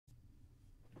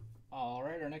All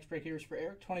right, our next break here is for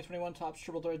Eric. 2021 Topps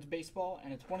Triple Threads Baseball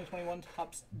and a 2021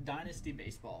 Topps Dynasty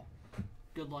Baseball.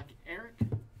 Good luck, Eric.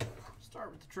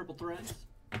 Start with the Triple Threads.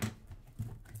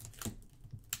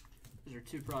 These are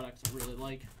two products I really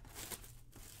like.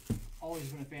 Always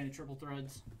been a fan of Triple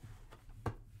Threads.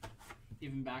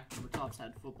 Even back when Topps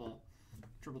had football,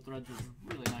 Triple Threads was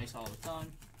really nice all the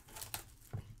time.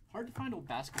 Hard to find old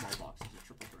basketball boxes of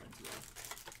Triple Threads, though.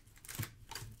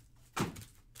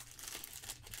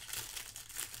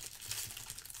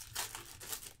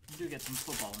 You do get some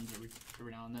football ones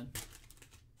every now and then.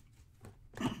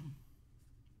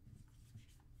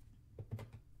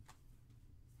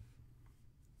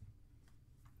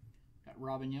 Got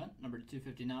Robin Yount, number to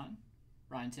 259.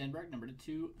 Ryan Sandberg, number to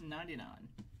 299.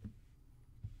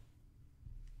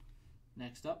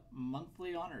 Next up,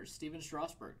 monthly honors. Steven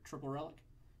Strasburg, triple relic,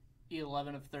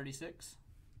 11 of 36.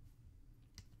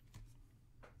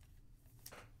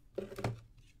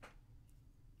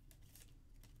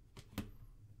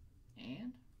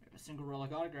 And we have a single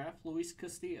relic autograph, Luis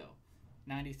Castillo,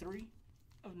 93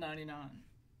 of 99.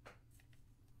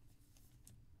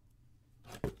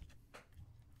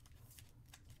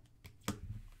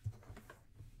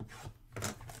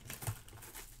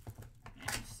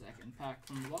 And second pack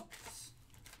from the box.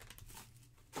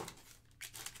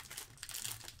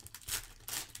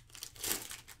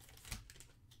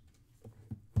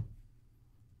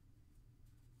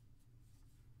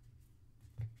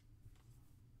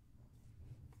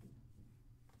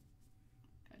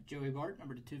 Joey Bart,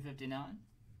 number to 259.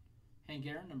 Hank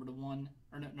Aaron, number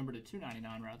to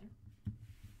 299 rather.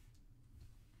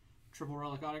 Triple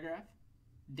relic autograph.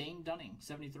 Dane Dunning,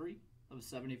 73 of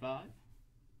 75.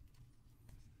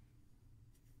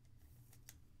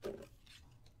 We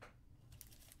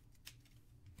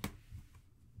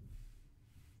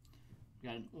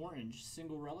got an orange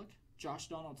single relic. Josh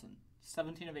Donaldson,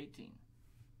 17 of 18.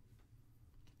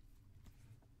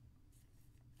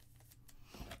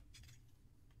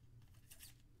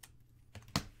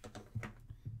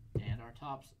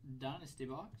 Topps Dynasty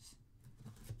box.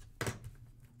 Gonna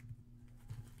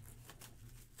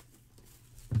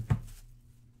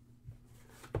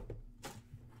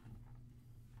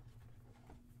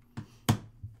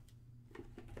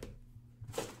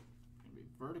be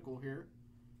vertical here.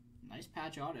 Nice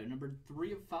patch auto, number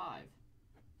 3 of 5.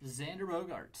 Xander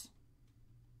Bogaerts.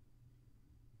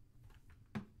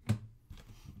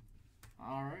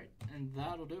 All right, and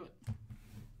that'll do it.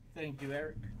 Thank you,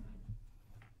 Eric.